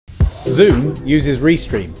Zoom uses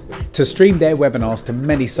Restream to stream their webinars to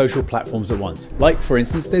many social platforms at once, like for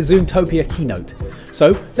instance their Zoomtopia keynote.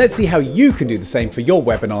 So let's see how you can do the same for your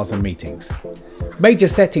webinars and meetings. Major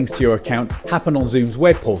settings to your account happen on Zoom's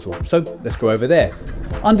web portal, so let's go over there.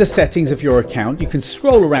 Under settings of your account, you can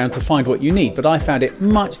scroll around to find what you need, but I found it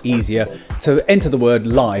much easier to enter the word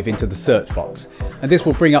live into the search box, and this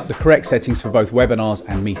will bring up the correct settings for both webinars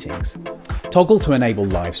and meetings. Toggle to enable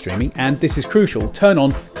live streaming, and this is crucial, turn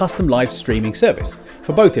on custom live streaming service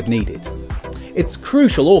for both if needed. It's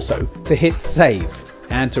crucial also to hit save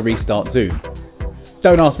and to restart Zoom.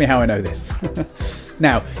 Don't ask me how I know this.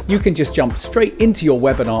 Now, you can just jump straight into your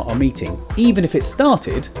webinar or meeting, even if it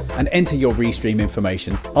started, and enter your Restream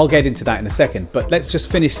information. I'll get into that in a second, but let's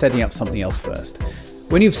just finish setting up something else first.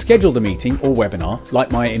 When you've scheduled a meeting or webinar, like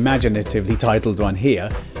my imaginatively titled one here,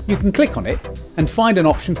 you can click on it and find an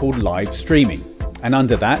option called Live Streaming, and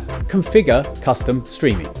under that, configure custom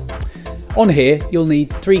streaming. On here, you'll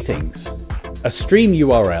need three things: a stream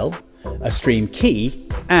URL, a stream key,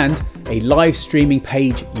 and a live streaming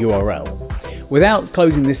page URL. Without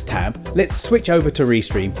closing this tab, let's switch over to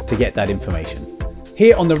Restream to get that information.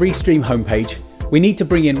 Here on the Restream homepage, we need to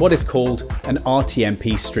bring in what is called an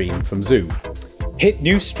RTMP stream from Zoom. Hit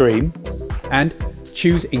New Stream and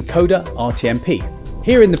choose Encoder RTMP.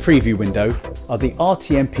 Here in the preview window are the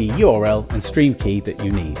RTMP URL and stream key that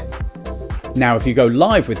you need. Now if you go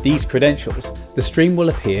live with these credentials, the stream will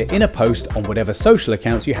appear in a post on whatever social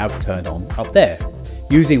accounts you have turned on up there,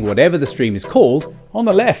 using whatever the stream is called on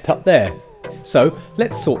the left up there. So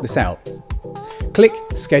let's sort this out. Click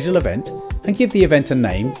Schedule Event and give the event a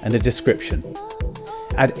name and a description.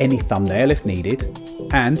 Add any thumbnail if needed,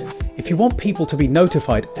 and if you want people to be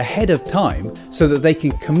notified ahead of time so that they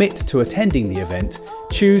can commit to attending the event,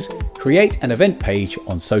 choose Create an Event Page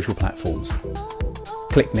on social platforms.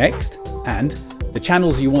 Click Next and the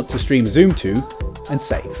channels you want to stream Zoom to, and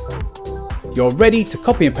save. You're ready to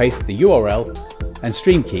copy and paste the URL and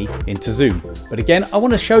stream key into Zoom. But again, I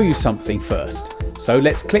want to show you something first. So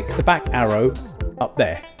let's click the back arrow up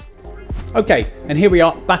there. Okay, and here we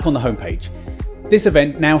are back on the homepage. This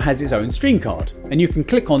event now has its own stream card, and you can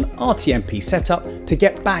click on RTMP Setup to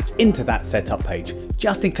get back into that setup page,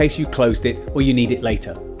 just in case you closed it or you need it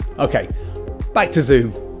later. Okay, back to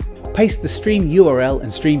Zoom. Paste the stream URL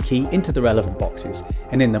and stream key into the relevant boxes,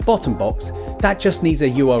 and in the bottom box, that just needs a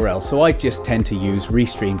URL, so I just tend to use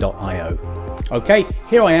Restream.io. Okay,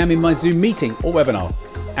 here I am in my Zoom meeting or webinar,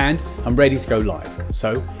 and I'm ready to go live.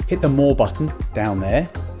 So hit the More button down there,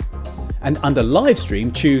 and under Live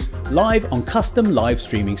Stream, choose Live on Custom Live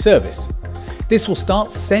Streaming Service. This will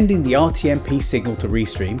start sending the RTMP signal to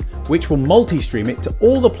Restream, which will multi-stream it to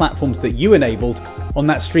all the platforms that you enabled on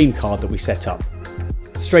that stream card that we set up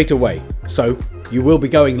straight away. So you will be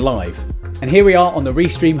going live. And here we are on the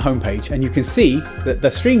Restream homepage, and you can see that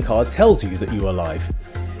the stream card tells you that you are live.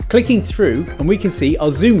 Clicking through and we can see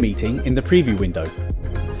our Zoom meeting in the preview window.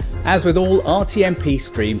 As with all RTMP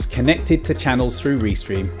streams connected to channels through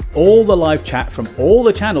Restream, all the live chat from all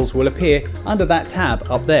the channels will appear under that tab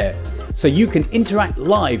up there. So you can interact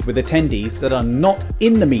live with attendees that are not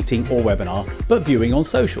in the meeting or webinar, but viewing on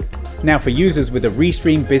social. Now for users with a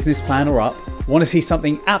Restream business plan or up, want to see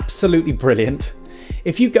something absolutely brilliant?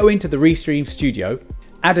 If you go into the Restream Studio,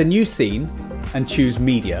 add a new scene and choose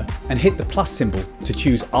Media and hit the plus symbol to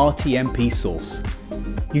choose RTMP source.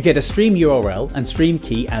 You get a stream URL and stream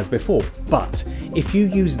key as before, but if you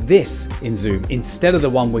use this in Zoom instead of the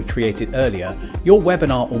one we created earlier, your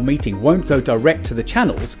webinar or meeting won't go direct to the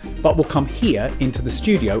channels, but will come here into the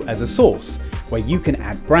studio as a source, where you can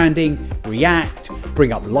add branding, react,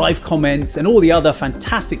 bring up live comments, and all the other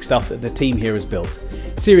fantastic stuff that the team here has built.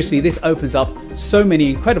 Seriously, this opens up so many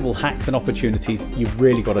incredible hacks and opportunities, you've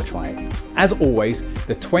really got to try it. As always,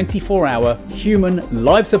 the 24-hour human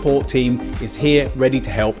live support team is here ready to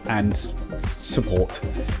help and support.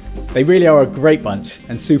 They really are a great bunch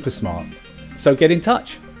and super smart. So get in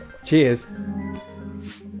touch. Cheers.